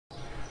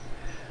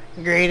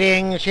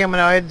Greetings,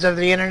 humanoids of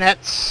the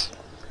internets.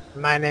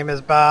 My name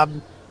is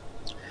Bob,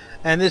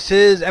 and this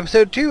is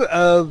episode 2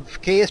 of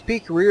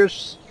KSP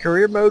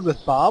Career Mode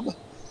with Bob.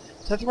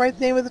 Is that the right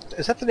name of it?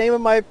 Is that the name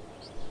of my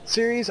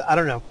series? I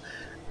don't know.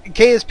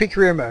 KSP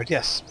Career Mode,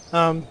 yes.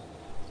 In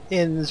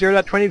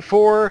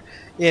 0.24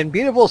 in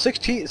beautiful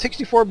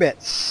 64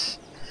 bits.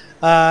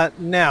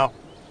 Now,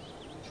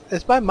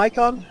 is my mic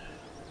on?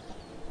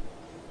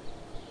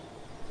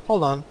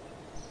 Hold on.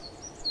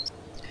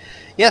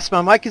 Yes,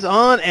 my mic is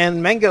on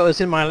and Mango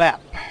is in my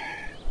lap.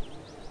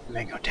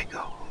 Mango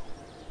Tango.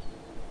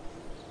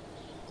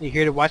 You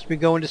here to watch me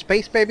go into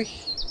space, baby?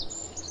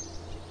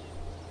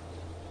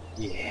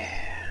 Yeah.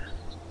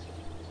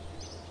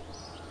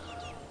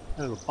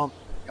 Got a bump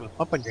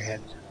on your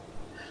head.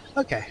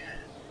 Okay.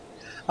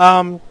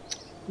 Now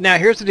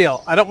here's the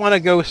deal. I don't want to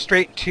go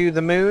straight to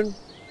the moon.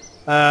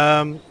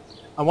 I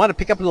want to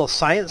pick up a little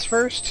science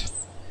first.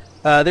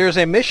 There's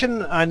a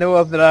mission I know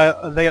of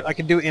that I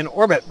can do in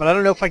orbit, but I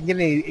don't know if I can get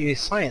any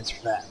science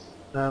for that.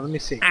 Let me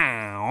see.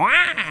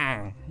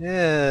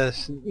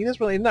 Yes, he's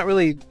not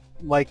really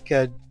like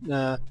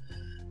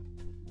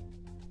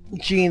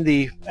Gene,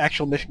 the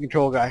actual mission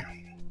control guy.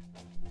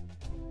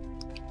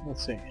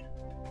 Let's see.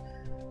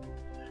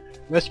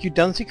 Rescue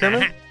Dunsey,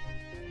 Kerbin.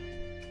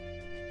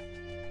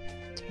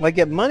 Well, I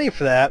get money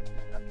for that.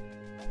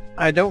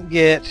 I don't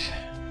get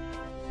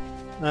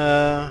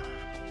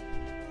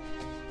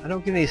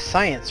any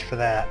science for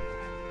that.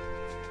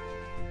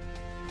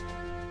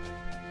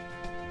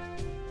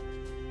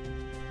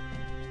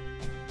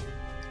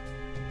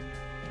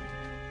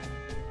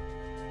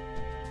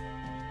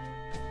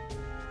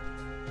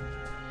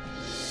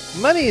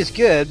 Money is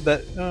good,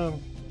 but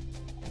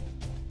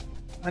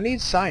I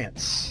need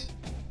science.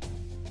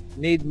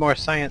 Need more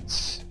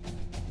science.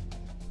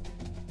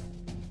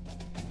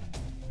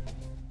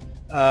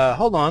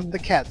 Hold on, the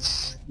cat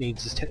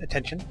needs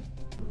attention.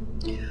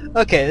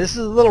 Okay, this is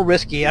a little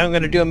risky. I'm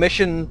going to do a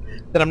mission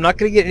that I'm not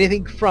going to get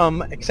anything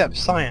from except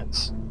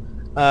science.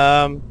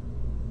 So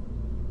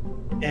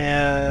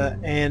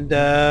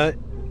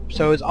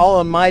it's all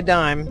on my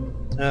dime.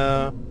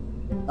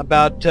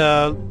 About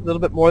a little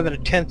bit more than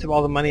 1/10 of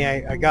all the money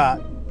I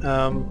got.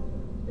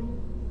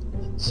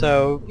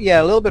 So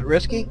yeah, a little bit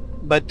risky,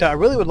 but I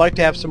really would like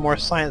to have some more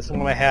science than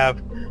what I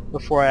have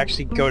before I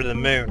actually go to the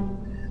moon.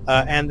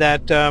 And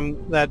that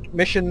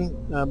mission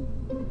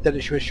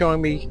that she was showing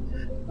me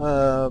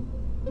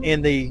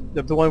in the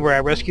one where I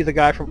rescue the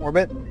guy from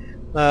orbit,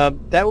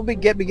 that will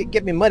get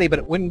me money, but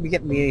it wouldn't be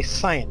getting me any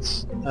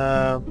science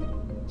to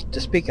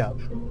speak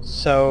of.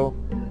 So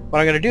what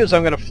I'm going to do is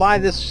I'm going to fly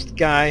this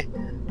guy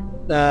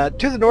to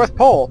the North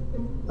Pole,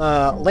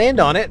 land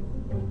on it,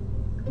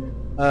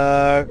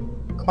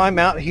 climb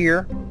out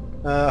here,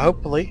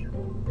 hopefully,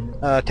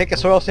 take a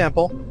soil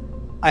sample.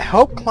 I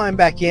hope climb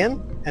back in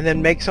and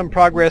then make some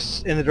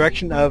progress in the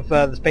direction of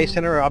the Space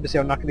Center. Obviously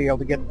I'm not going to be able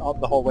to get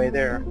the whole way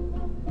there.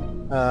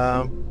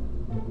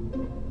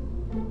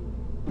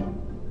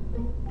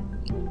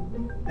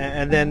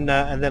 And then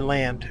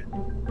land.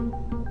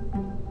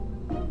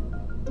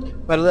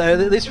 But at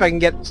least if I can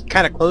get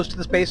kind of close to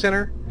the Space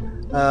Center,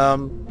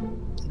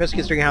 especially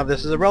considering how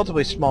this is a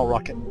relatively small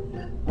rocket,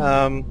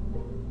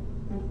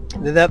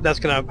 that's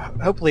going to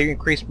hopefully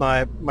increase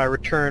my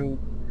return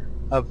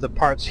of the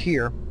parts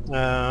here.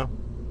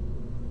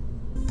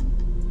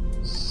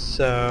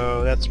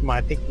 So that's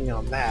my thinking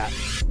on that.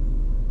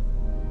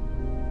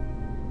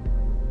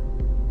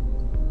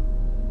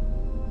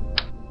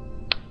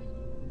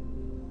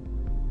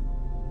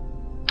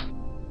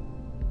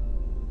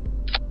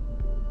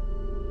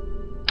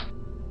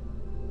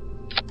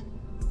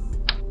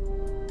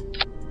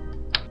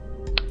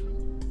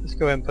 Let's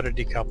go ahead and put a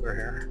decoupler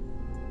here.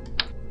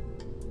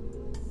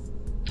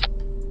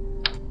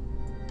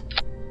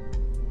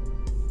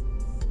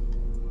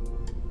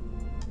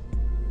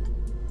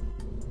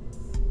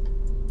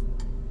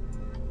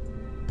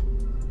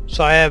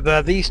 So I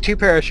have these two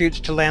parachutes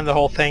to land the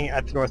whole thing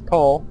at the North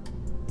Pole,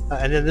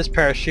 and then this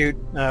parachute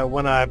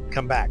when I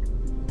come back.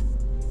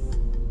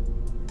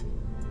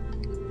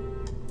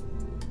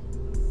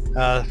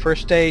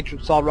 First stage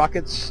with solid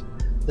rockets.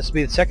 This will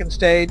be the second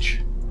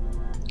stage.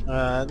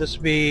 This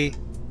will be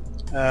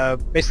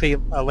basically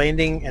a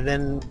landing, and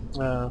then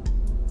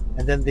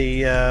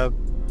the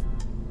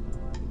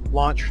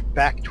launch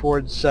back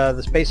towards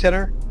the Space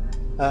Center,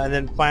 and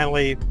then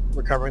finally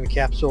recovering the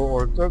capsule,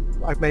 or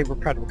I may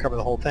try to recover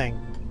the whole thing,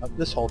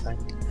 this whole thing.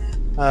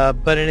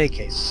 But in any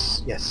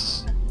case,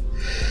 yes,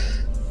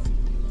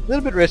 a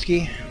little bit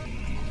risky.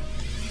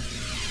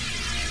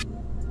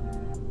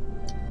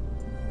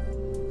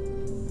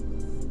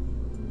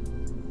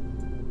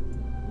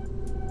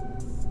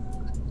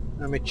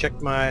 Let me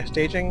check my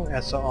staging.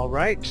 That's all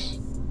right.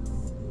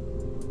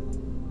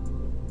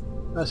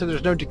 So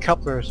there's no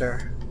decouplers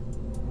there.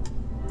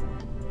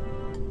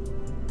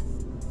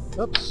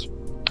 Oops.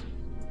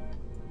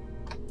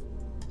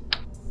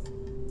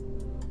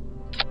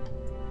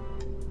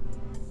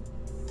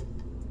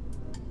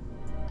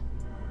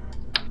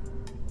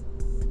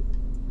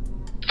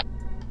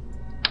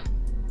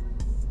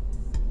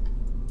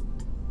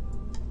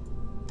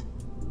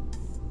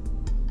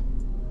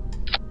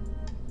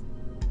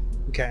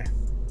 Okay.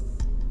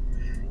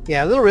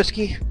 Yeah, a little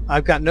risky.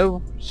 I've got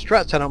no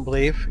struts, I don't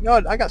believe.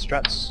 No, I got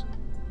struts.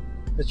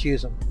 Let's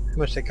use them. How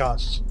much they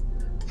cost?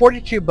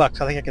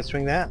 $42. I think I can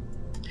swing that.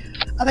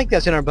 I think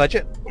that's in our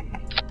budget.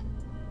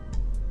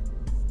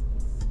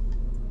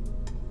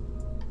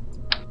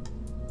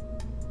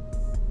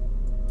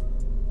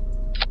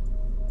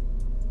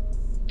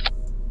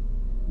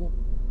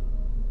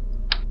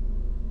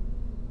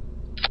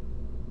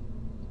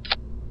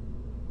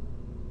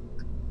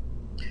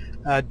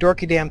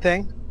 Dorky damn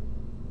thing.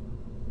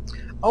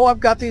 Oh, I've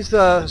got these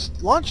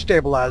launch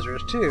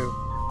stabilizers too.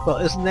 Well,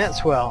 isn't that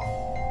swell?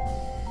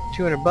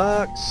 $200.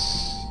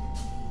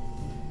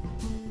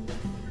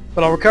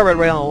 But I'll recover it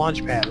right on the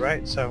launch pad,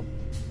 right? So.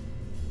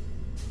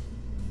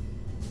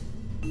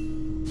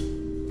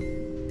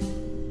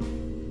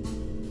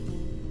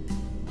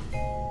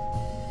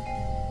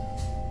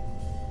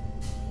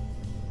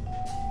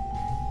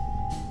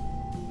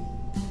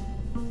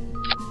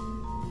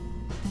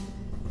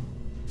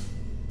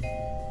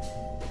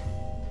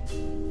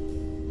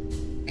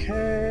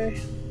 Okay.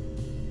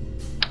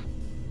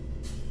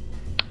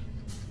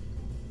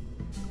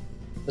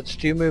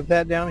 Let's move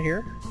that down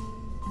here.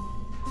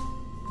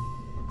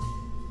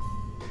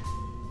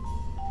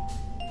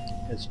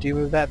 Let's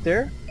move that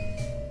there.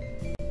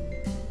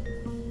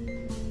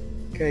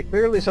 Okay,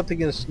 clearly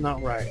something is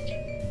not right.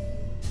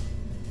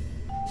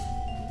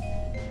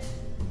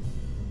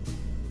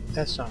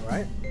 That's not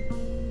right.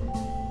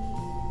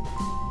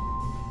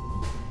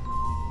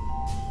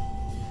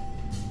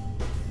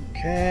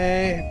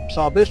 Okay,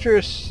 saw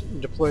boosters,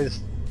 deploy this,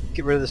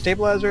 get rid of the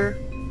stabilizer,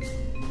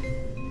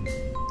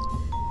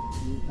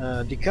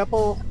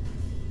 decouple,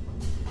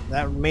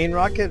 that main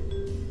rocket,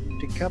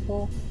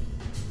 decouple,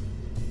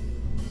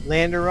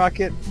 lander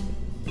rocket,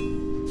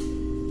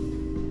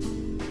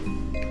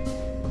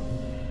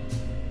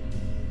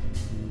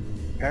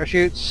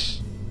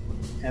 parachutes,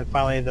 and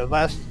finally the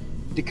last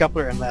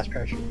decoupler and last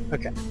parachute.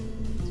 Okay.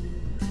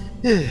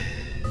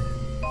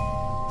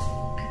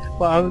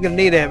 Well, I'm going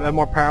to need a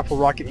more powerful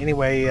rocket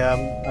anyway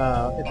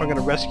if I'm going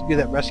to do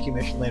that rescue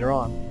mission later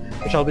on,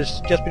 which I'll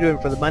just be doing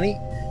for the money.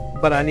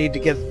 But I need to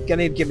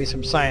give me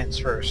some science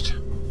first.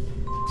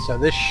 So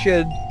this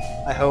should,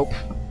 I hope,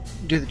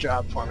 do the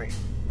job for me.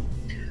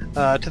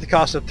 To the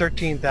cost of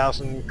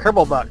 13,000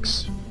 Kerbal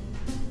bucks.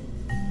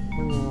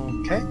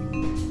 Okay.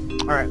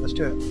 All right, let's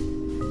do it.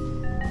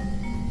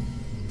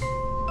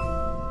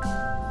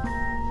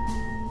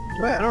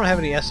 I don't have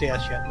any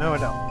SAS yet. No, I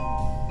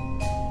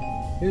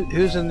don't.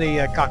 Who's in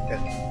the cockpit?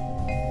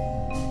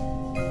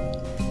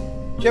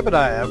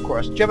 Jebediah, of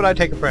course. Jebediah,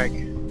 take a break.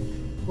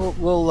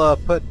 We'll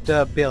put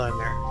Bill in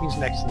there. He's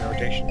next in the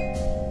rotation.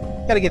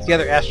 Got to get the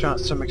other astronauts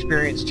some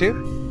experience too.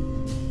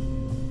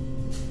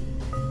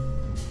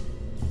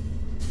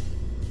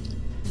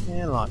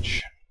 And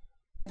launch.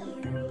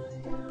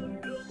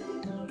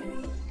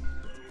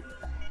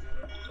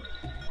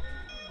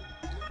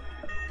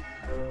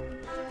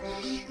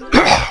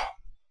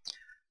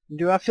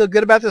 Do I feel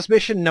good about this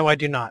mission? No, I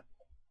do not.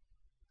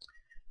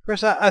 Of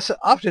course, I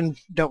often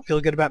don't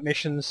feel good about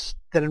missions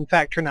that in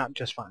fact turn out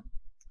just fine.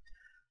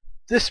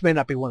 This may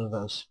not be one of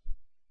those.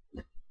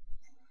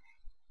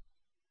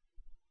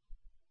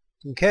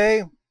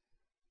 Okay.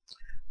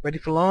 Ready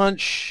for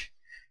launch.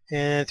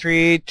 And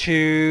 3,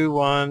 2,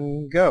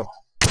 1, go.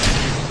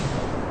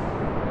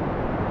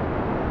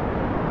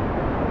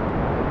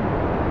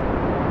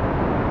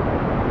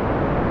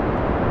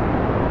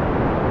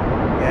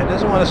 Yeah, it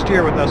doesn't want to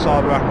steer with those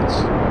solid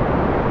rockets.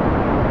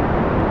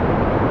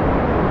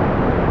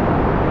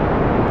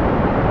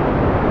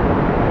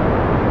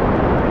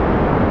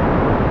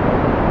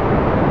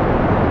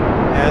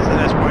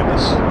 That's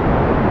pointless.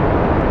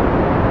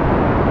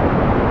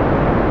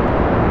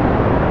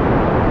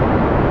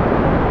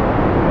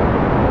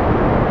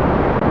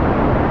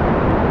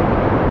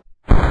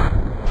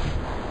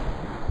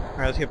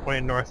 Alright, let's get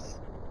pointed north.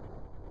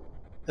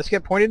 Let's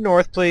get pointed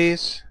north,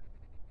 please.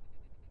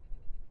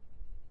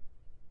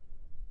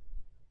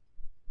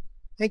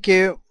 Thank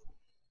you.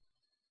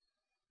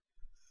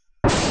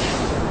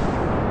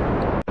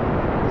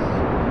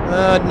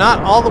 Not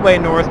all the way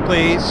north,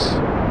 please.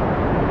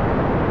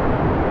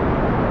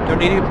 Don't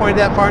need to be pointed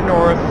that far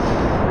north.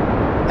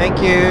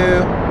 Thank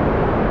you.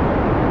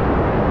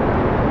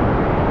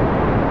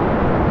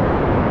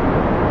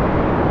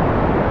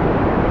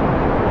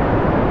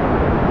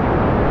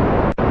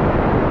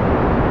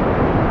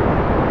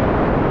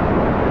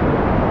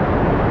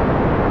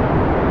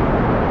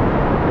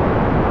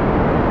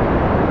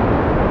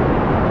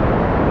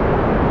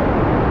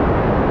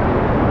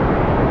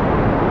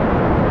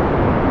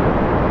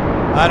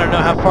 I don't know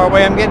how far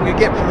away I'm getting to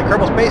get from the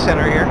Kerbal Space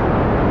Center here.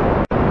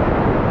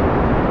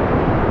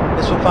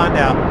 This will find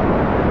out.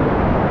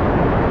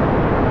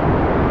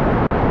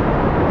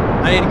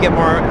 I need to get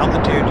more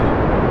altitude.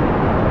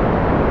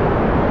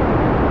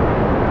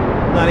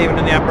 Not even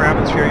in the upper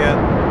atmosphere yet.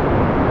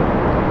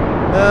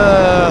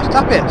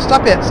 Stop it!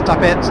 Stop it!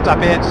 Stop it!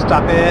 Stop it!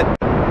 Stop it!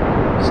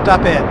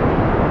 Stop it!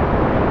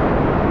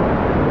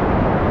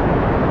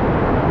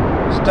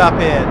 Stop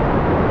it!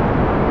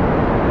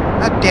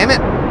 God damn it!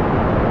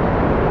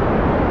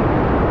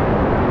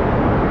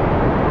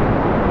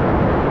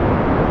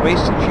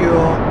 Wasting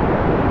fuel.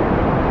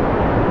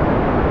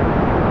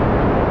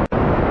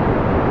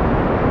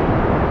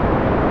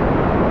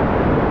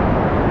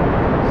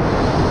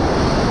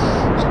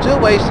 Still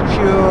wasting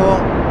fuel.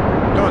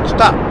 Don't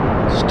stop.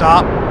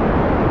 Stop.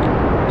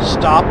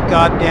 Stop,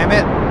 god damn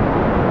it.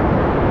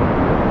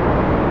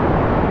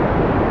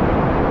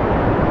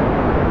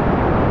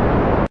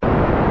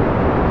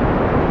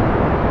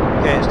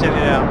 Okay, steady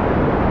it out.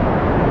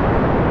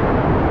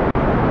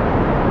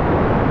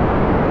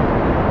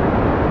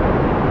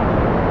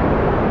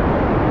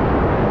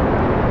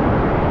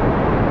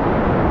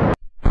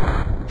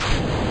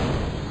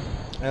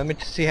 Let me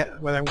just see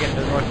whether I'm getting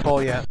to the North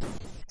Pole yet.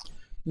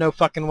 No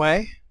fucking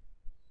way.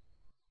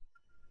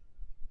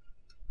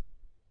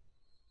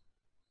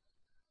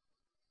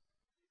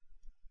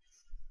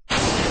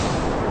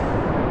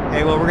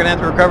 Okay, well we're gonna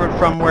have to recover it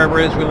from wherever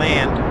it is we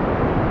land.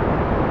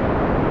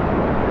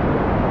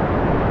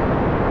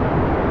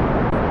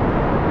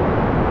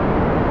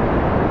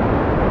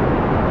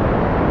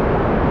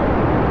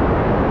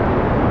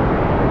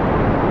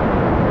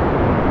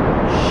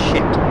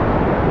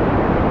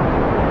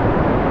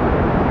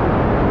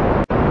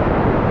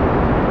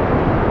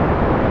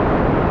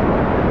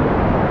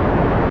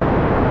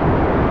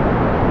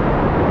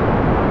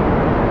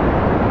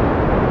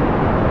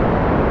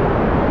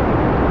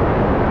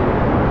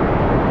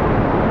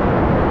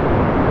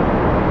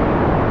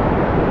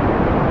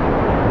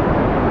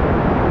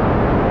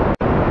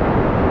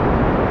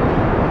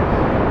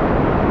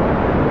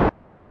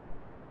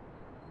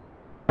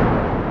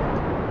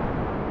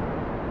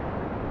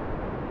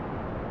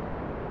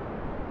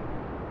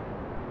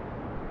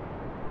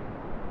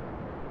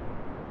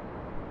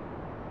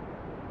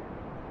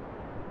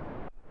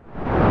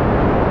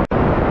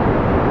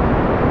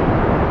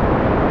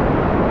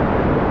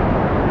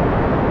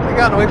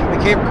 Gotten away from the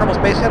Kerbin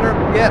Space Center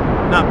yet?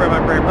 Not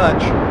very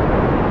much.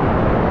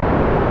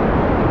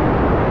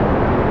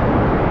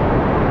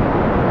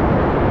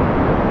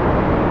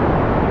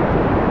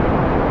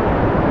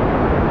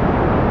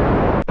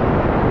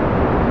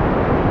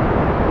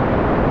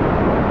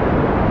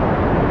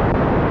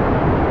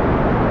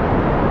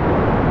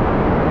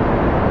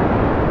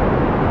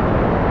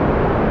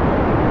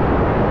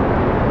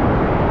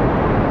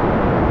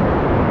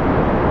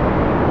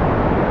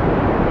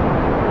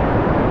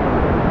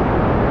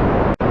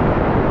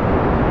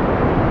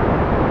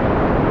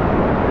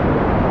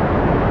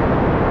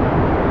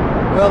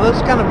 Well,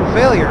 that's kind of a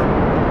failure.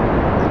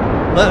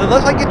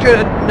 Unless I get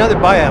to another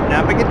biome.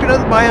 Now, if I get to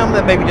another biome,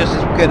 that may be just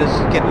as good as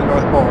getting to the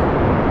North Pole.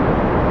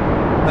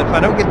 But if I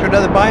don't get to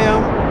another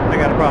biome, I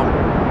got a problem.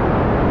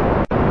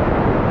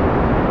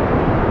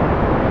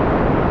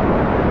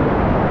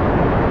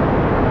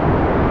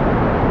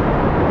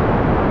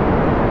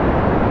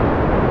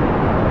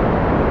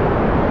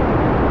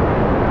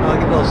 I'll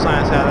get a little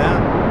science out of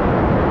that.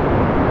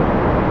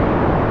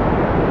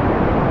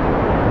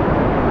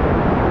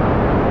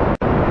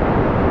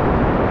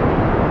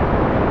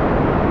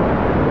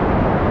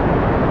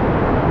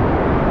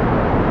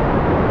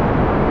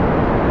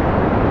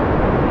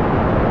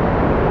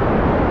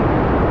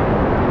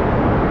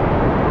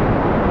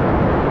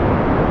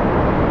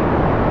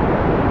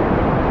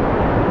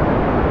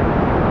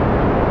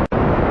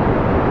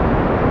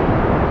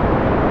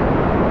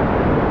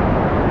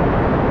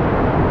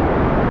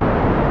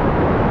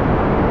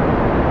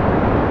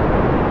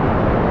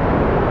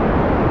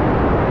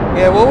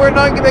 Yeah, well, we're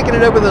not making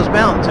it over those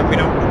mountains if we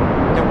don't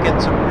get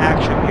some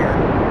action here.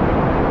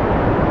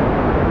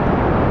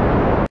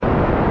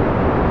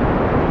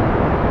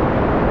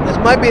 This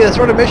might be the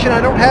sort of mission I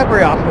don't have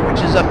very often,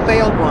 which is a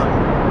failed one.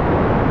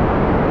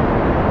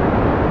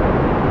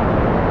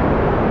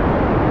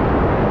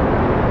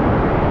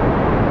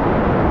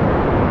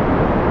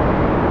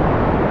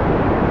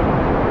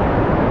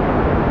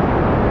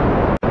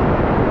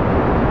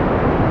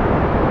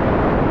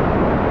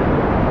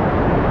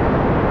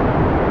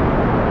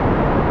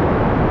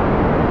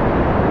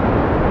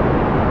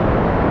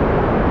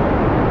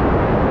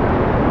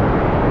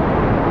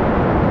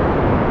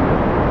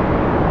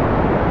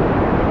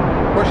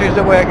 There's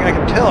no way I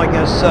can tell, I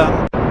guess,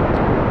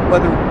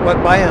 what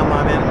biome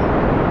I'm in.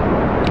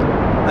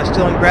 Am I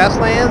still in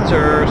grasslands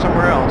or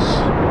somewhere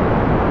else?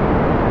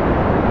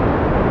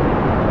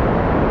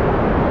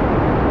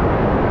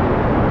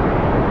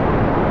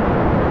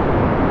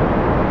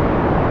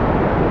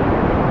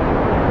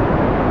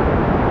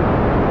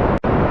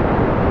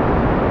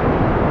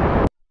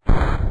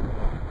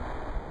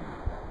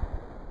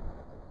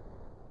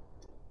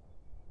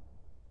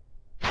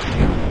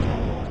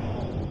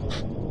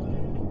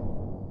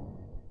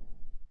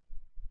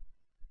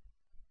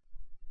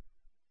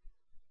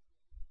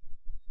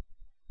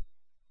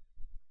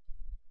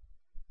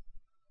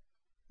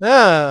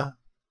 Ah,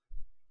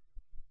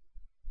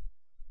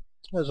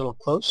 that was a little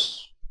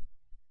close.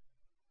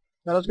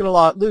 I was going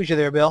to lose you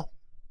there, Bill.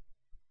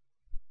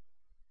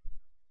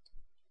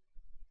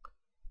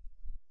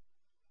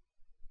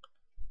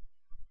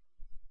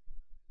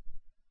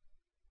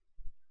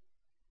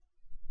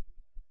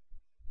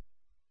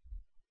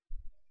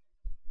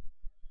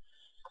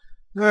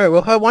 Alright,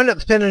 well if I wind up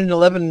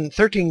spending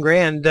 13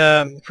 grand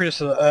for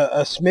just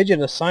a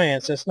smidgen of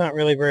science, that's not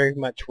really very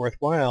much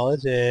worthwhile,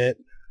 is it?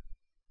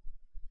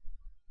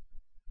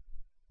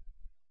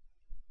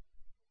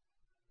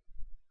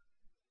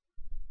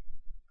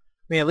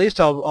 I mean, at least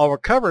I'll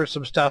recover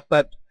some stuff,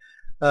 but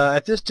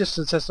at this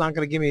distance that's not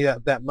going to give me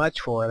that much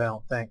for it, I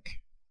don't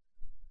think.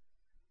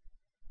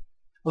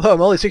 Although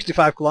I'm only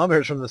 65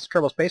 kilometers from the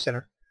Kerbal Space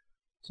Center,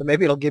 so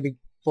maybe it'll give me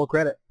full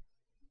credit.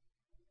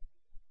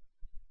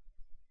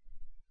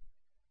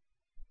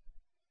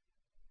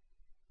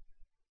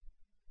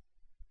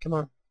 Come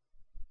on.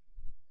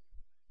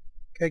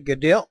 Okay,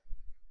 good deal.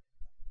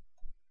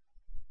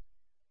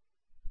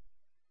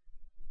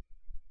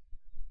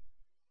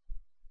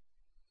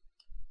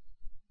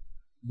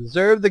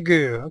 Observe the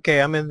goo. Okay,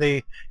 I'm in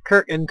the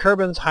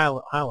Kerbin's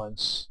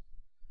Highlands.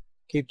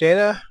 Keep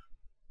data.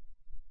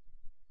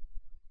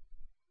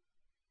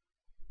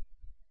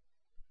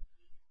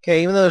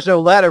 Okay, even though there's no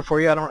ladder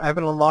for you, I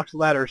haven't unlocked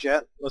ladders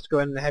yet. Let's go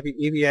ahead and have you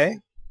EVA.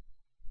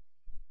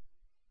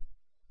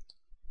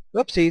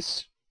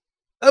 Whoopsies.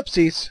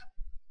 Oopsies.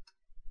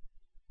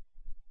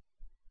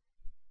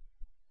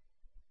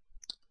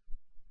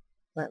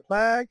 Plant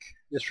flag.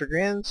 Just for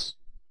grins.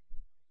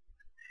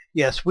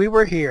 Yes, we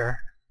were here.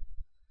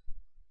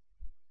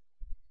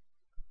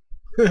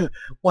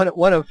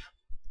 one of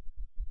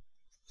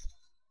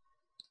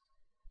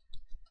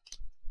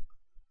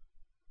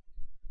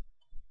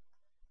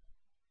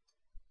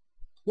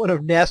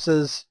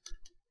NASA's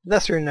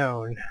lesser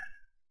known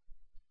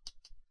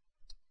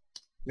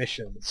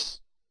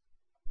missions.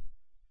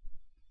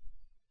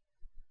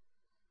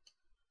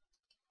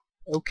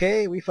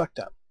 Okay, we fucked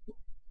up. I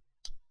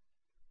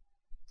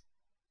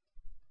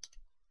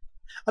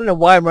don't know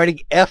why I'm writing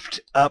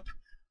effed up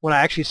when I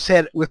actually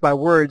said with my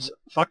words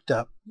fucked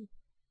up.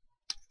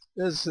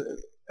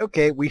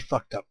 Okay, we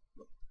fucked up.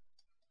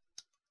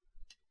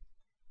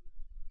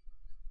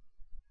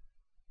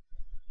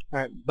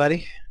 Alright,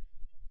 buddy.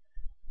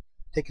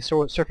 Take a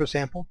surface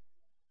sample.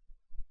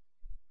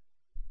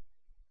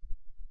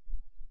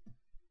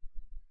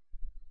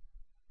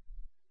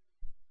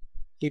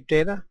 Keep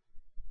data.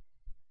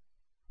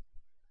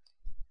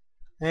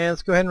 And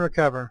let's go ahead and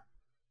recover.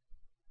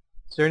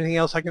 Is there anything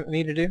else I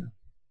need to do?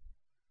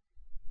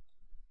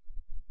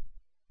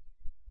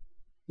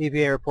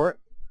 EVA report.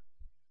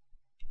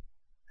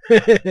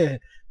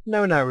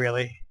 No, not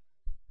really.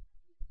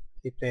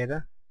 Keep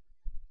data.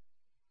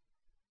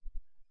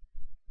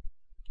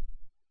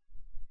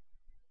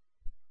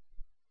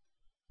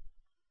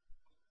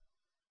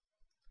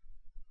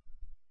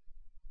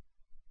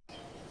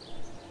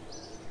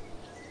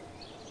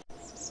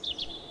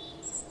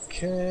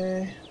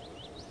 Okay.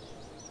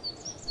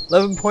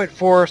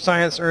 11.4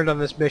 science earned on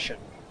this mission.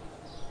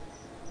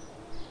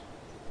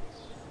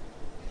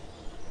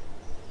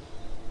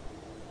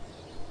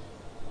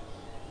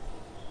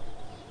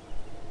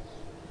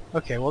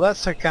 Okay, well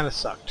that's kind of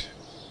sucked.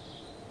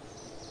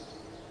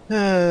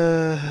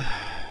 Well,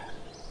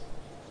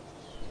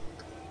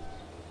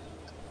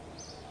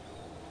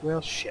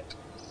 shit.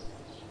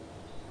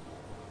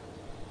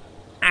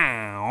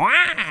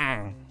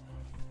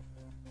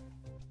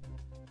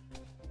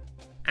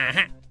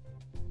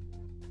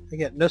 I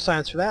get no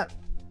science for that.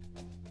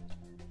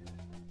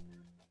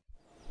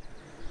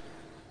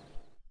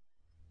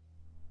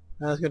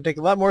 Now it's going to take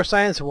a lot more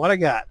science than what I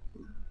got.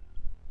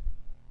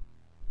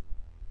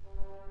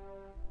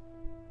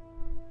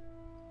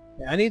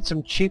 Yeah, I need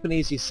some cheap and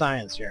easy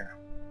science here.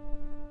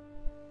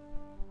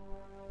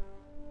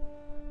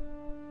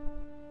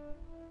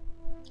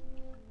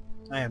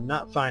 I am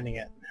not finding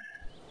it.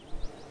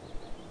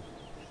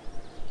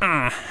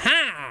 Aha!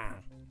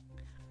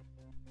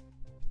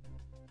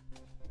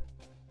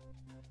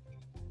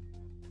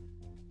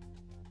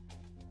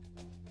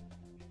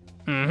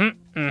 I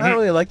don't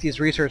really like these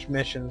research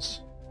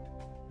missions.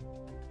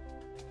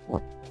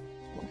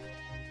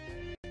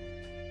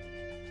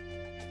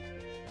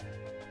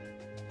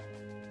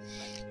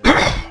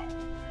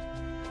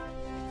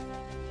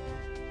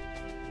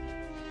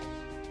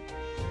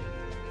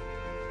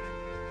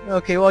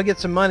 Okay, well I get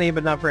some money,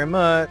 but not very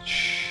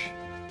much.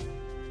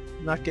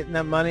 Not getting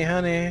that money,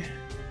 honey.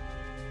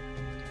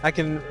 I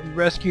can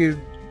rescue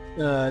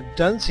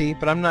Dunsey,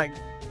 but I'm not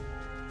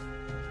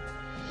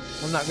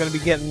going to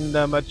be getting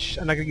much.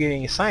 I'm not going to get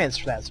any science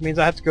for that. So it means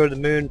I have to go to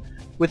the moon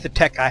with the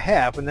tech I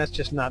have, and that's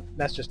just not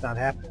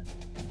happening.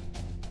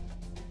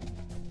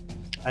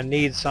 I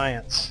need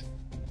science.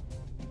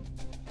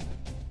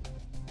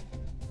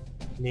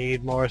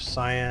 Need more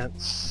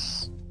science.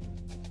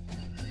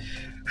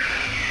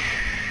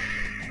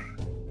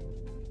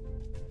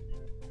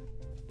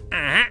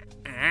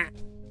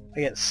 I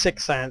get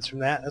 6 science from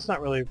that. That's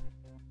not really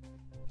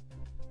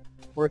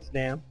worth a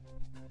damn.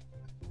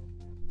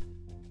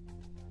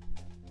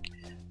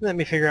 Let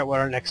me figure out what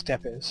our next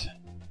step is.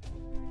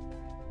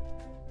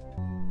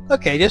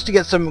 Okay, just to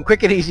get some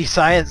quick and easy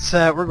science,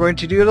 we're going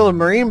to do a little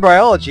marine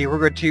biology. We're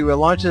going to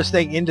launch this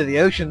thing into the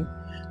ocean,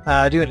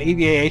 do an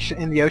EVA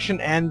in the ocean,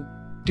 and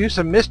do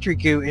some mystery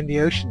goo in the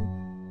ocean.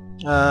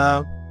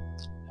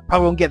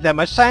 probably won't get that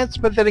much science,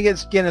 but then again,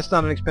 it's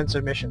not an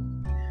expensive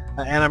mission.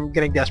 And I'm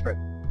getting desperate,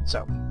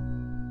 so.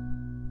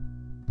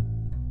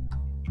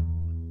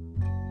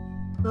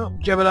 Oh,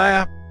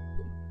 Jebediah.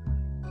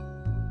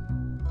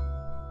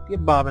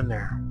 Get Bob in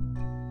there.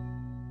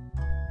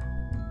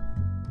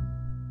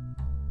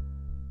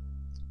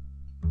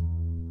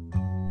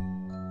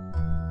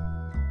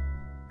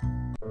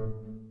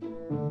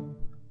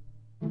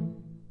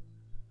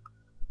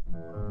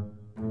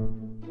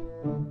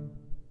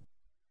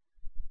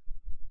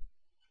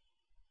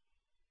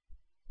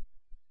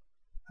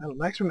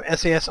 Maximum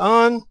SAS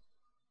on.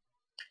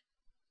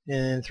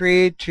 In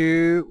 3,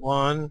 2,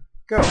 1,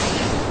 go.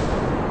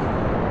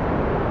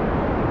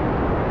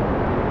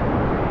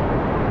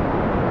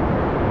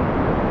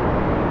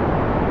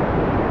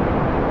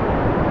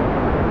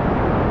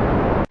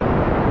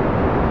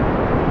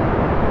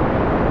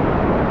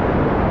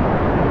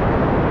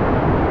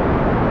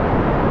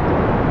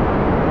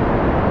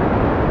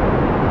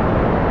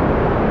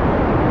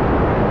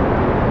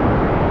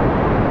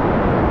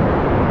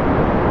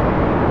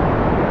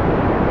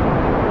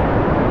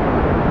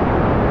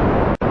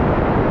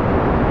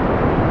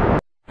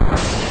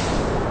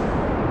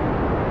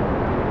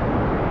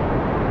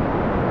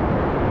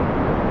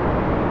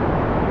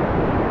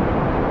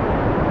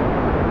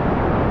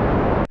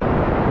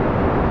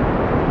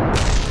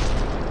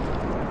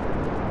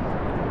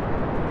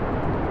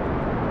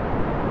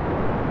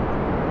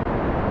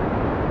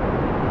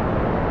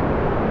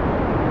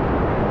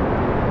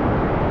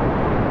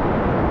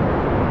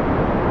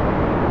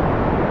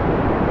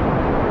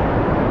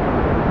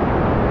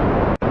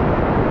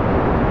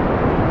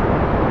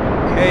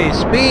 Okay,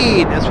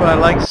 speed! That's what I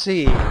like to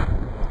see.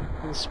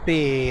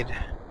 Speed.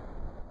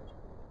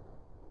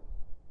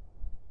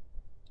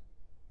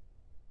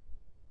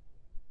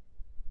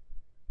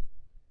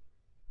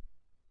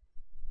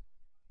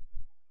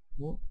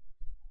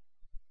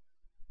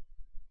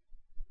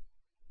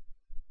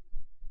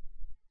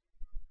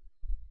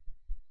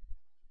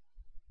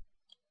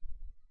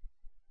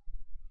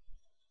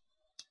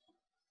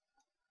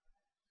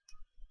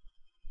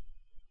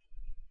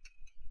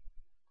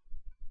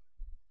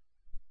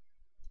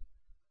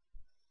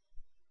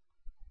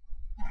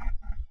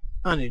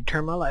 I need to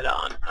turn my light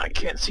on. I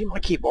can't see my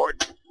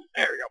keyboard.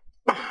 There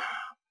we go.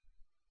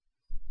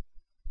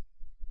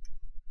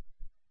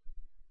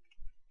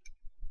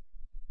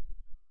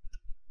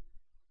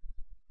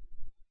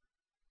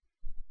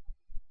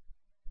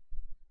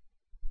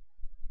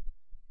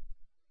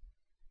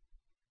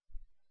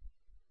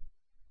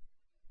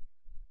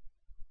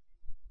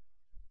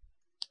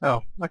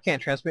 Oh, I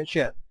can't transmit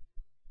shit.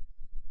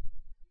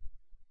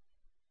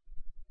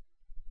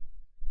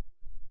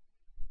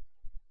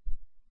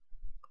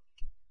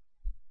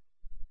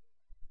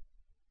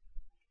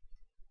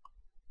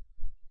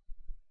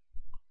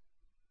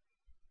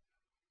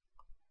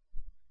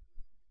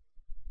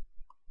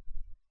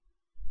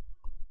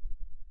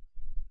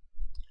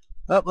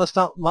 Oh, let's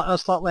not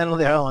land on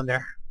the island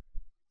there.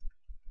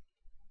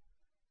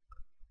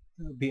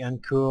 That would be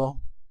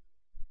uncool.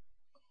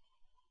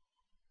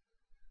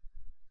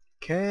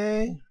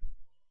 Okay.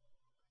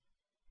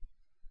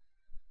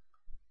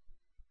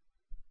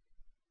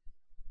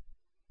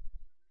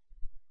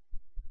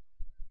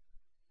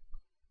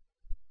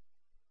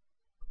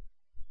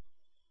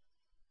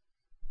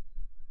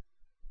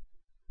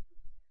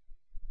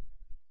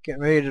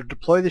 Getting ready to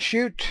deploy the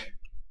chute.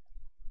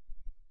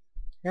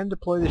 And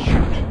deploy the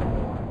chute.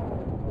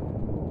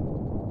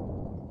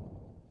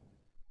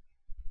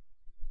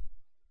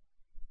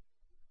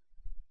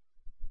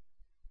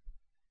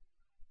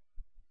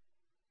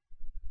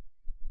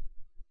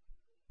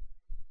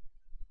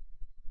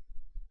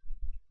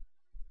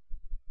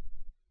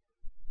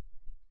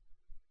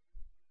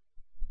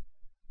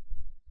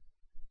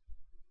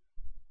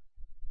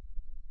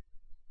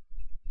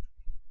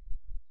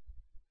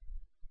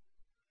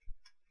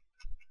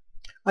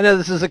 I know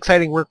this is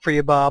exciting work for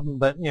you, Bob,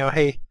 but you know,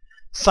 hey,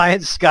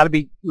 science got to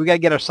be. We got to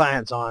get our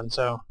science on.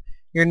 So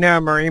you're now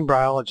a marine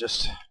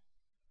biologist.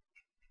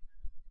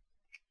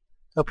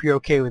 Hope you're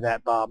okay with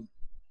that, Bob.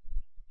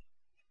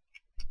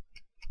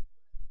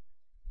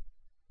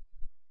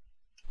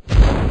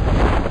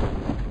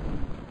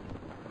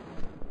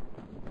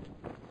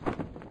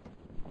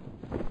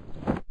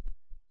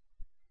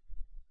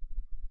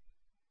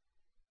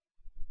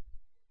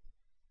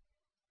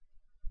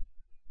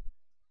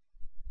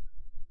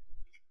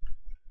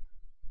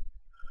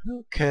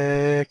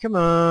 Okay, come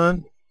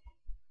on.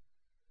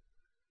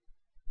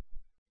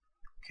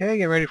 Okay,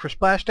 getting ready for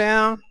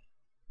splashdown.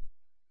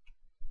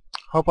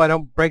 Hope I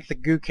don't break the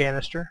goo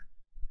canister.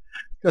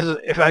 Because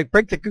if I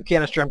break the goo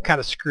canister, I'm kind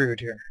of screwed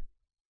here.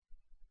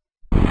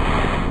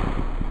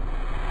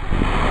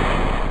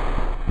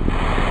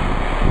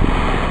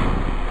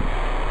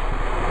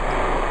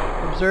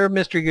 Observe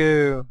mystery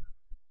goo.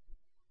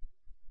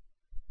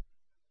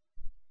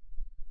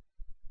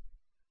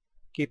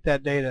 Keep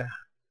that data.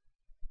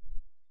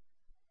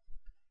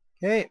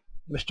 Okay,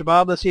 Mr.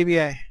 Bob, the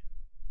CBA.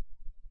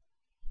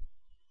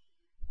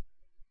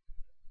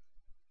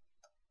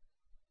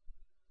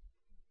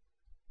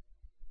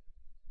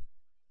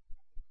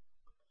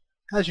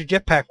 How's your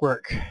jetpack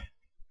work?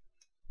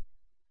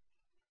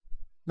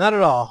 Not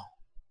at all.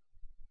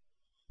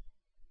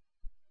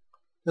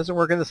 Doesn't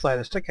work in the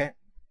slightest. Okay.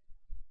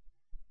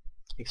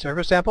 Take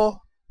surface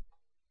sample.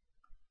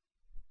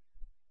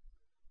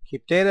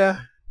 Keep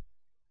data.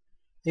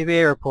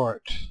 EVA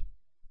report.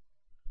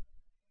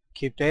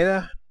 Keep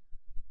data.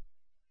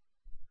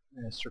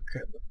 Mr.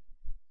 Kerbin.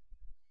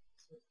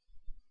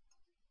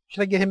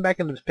 Should I get him back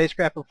into the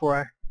spacecraft before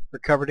I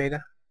recover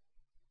data?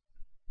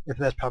 If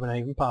that's probably not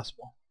even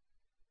possible.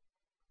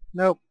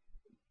 Nope.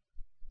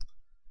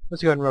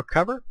 Let's go ahead and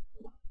recover.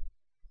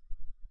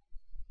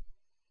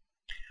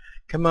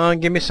 Come on,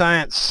 give me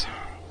science.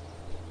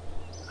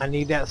 I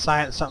need that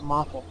science, something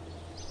awful.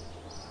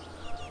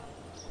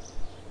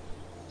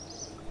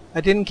 I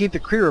didn't keep the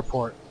crew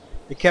report.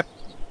 It kept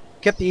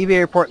the EVA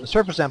report in the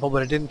surface sample,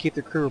 but it didn't keep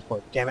the crew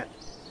report. Damn it.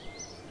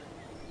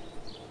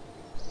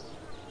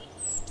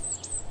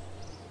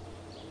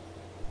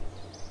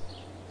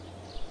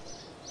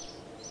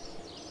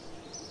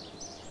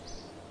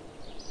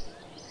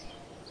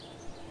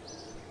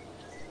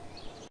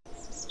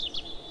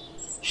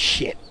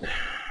 Shit.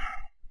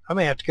 I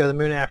may have to go to the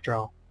moon after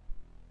all.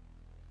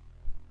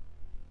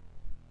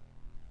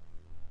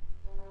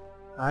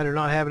 I do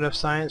not have enough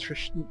science for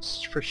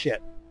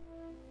shit.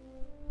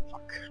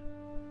 Fuck.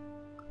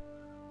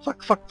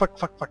 Fuck, fuck, fuck,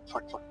 fuck, fuck,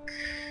 fuck, fuck.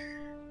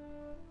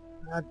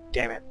 God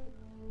damn it.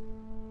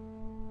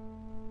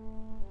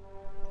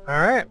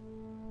 Alright.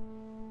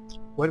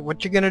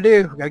 What you gonna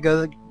do? We gotta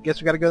go.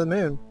 Guess we gotta go to the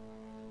moon.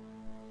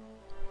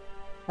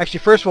 Actually,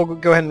 first we'll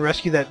go ahead and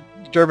rescue that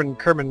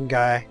Kerbin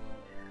guy.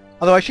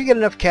 Although I should get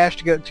enough cash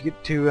to get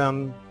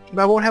to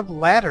but I won't have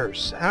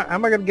ladders. How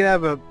am I gonna get out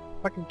of a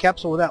fucking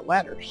capsule without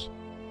ladders?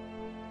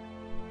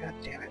 God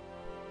damn it.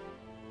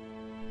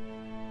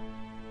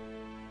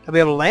 I'll be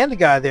able to land the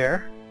guy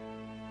there.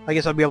 I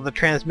guess I'll be able to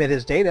transmit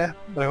his data,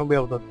 but I won't be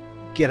able to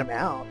get him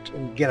out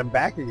and get him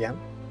back again.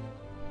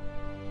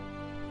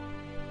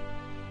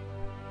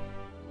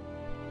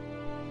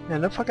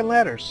 And no fucking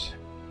ladders.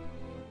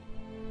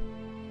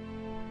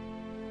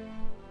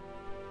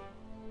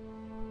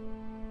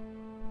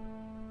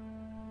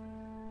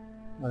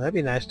 Well, that'd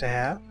be nice to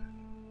have.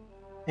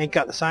 Ain't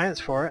got the science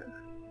for it.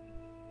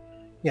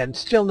 Yeah, and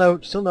still no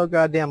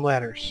goddamn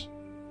ladders.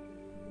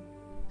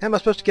 How am I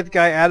supposed to get the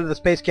guy out of the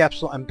space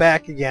capsule and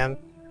back again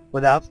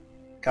without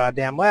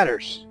goddamn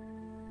ladders?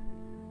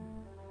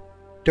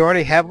 Do I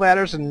already have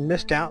ladders and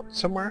missed out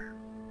somewhere?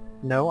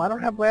 No, I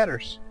don't have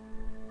ladders.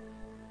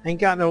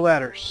 Ain't got no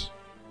ladders.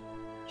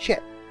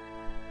 Shit.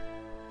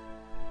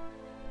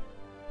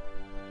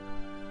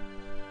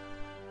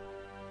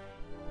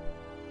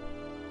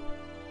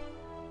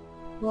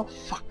 Well,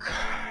 fuck.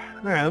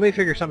 Alright, let me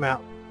figure something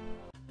out.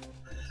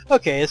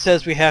 Okay, it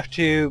says we have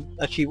to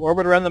achieve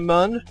orbit around the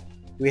Mun.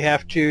 We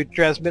have to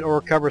transmit or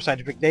recover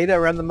scientific data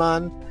around the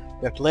Mun.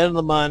 We have to land on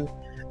the Mun.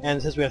 And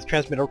it says we have to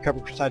transmit or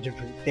recover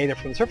scientific data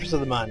from the surface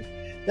of the Mun.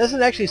 It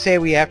doesn't actually say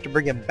we have to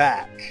bring him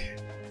back.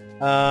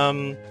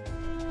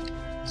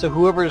 So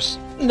whoever's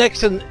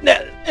next in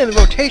the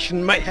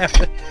rotation might have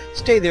to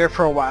stay there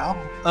for a while.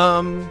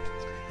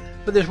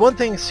 But there's one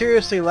thing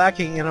seriously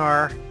lacking in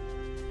our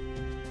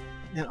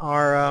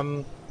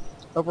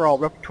overall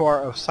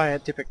repertoire of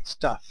scientific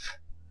stuff,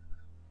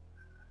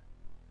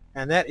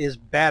 and that is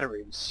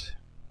batteries.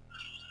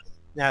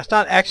 Now, it's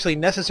not actually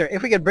necessary.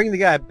 If we can bring the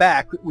guy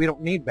back, we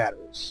don't need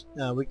batteries.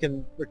 We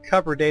can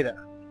recover data.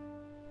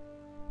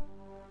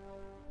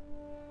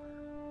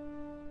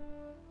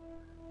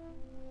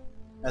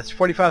 That's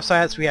 45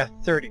 science, we have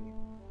 30.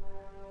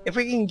 If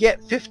we can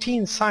get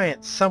 15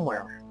 science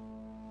somewhere,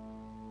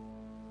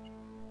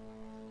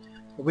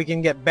 if we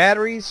can get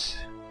batteries,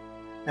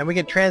 and we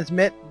can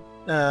transmit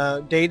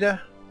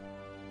data,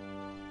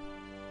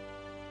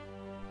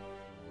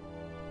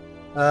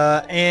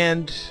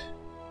 and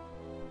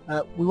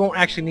we won't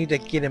actually need to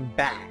get him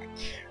back.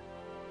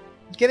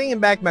 Getting him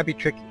back might be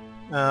tricky.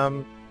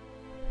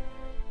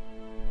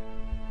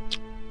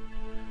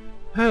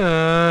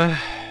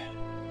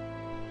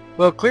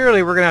 Well,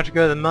 clearly we're going to have to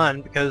go to the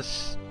Mun,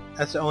 because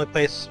that's the only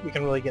place we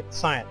can really get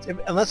science.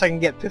 Unless I can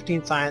get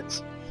 15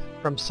 science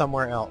from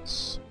somewhere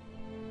else.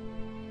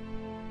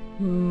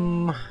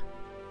 A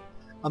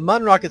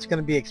Mun rocket's going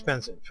to be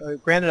expensive.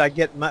 Granted, I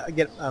get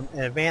an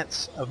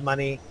advance of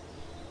money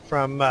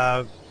from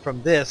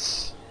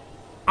this.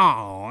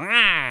 Oh,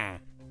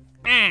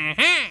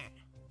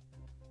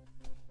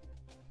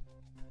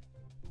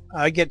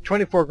 I get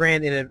 24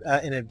 grand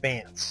in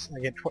advance.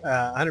 I get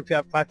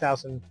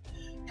 105,000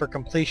 for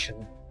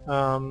completion.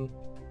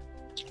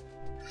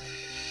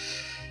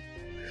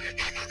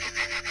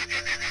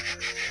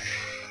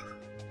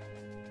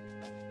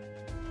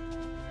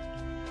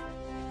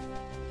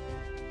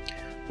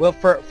 Well,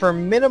 for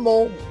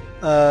minimal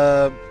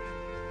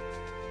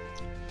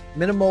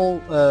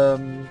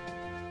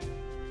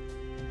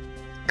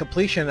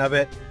completion of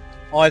it,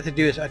 all I have to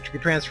do is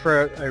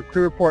transfer a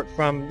crew report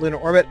from lunar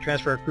orbit,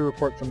 transfer a crew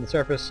report from the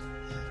surface.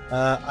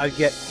 I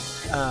get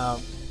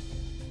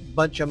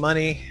bunch of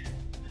money,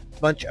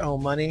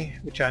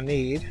 which I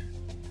need.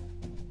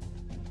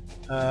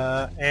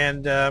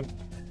 and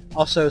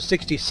also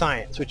 60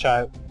 science, which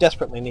I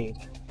desperately need.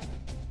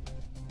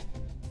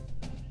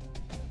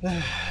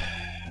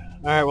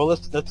 Alright, well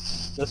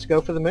let's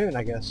go for the moon,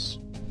 I guess.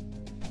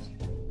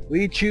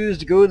 We choose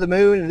to go to the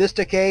moon in this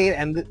decade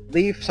and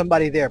leave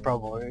somebody there,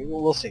 probably.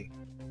 We'll see.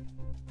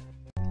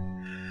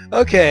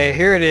 Okay,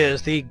 here it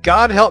is. The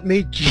God Help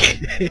Me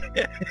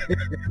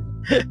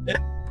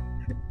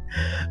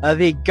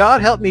the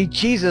God Help Me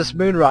Jesus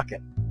moon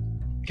rocket.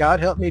 God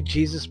Help Me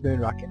Jesus moon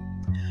rocket.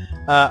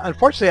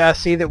 Unfortunately, I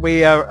see that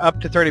we are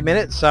up to 30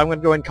 minutes, so I'm going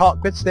to go and call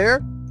it quits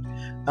there.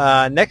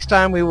 Next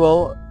time we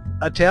will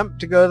attempt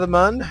to go to the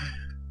moon.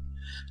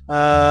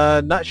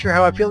 Not sure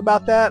how I feel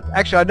about that.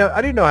 Actually,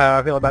 I do know how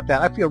I feel about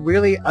that. I feel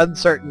really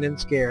uncertain and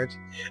scared.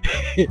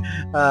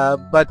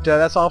 But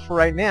that's all for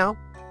right now.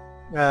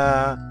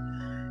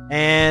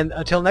 And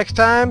until next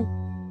time.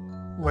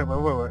 Wait.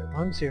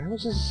 Let me see.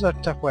 This is a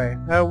tough way.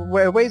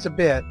 It weighs a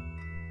bit.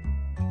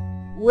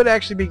 Would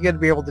actually be good to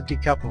be able to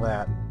decouple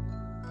that.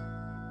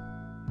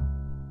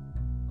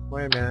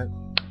 Wait a minute.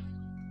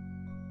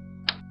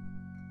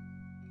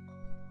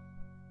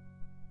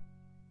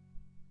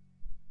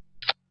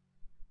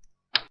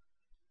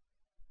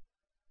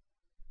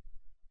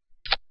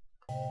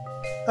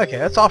 Okay,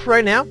 that's all for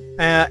right now.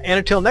 And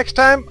until next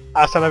time,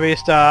 hasta la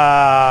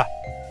vista.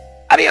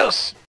 Adios!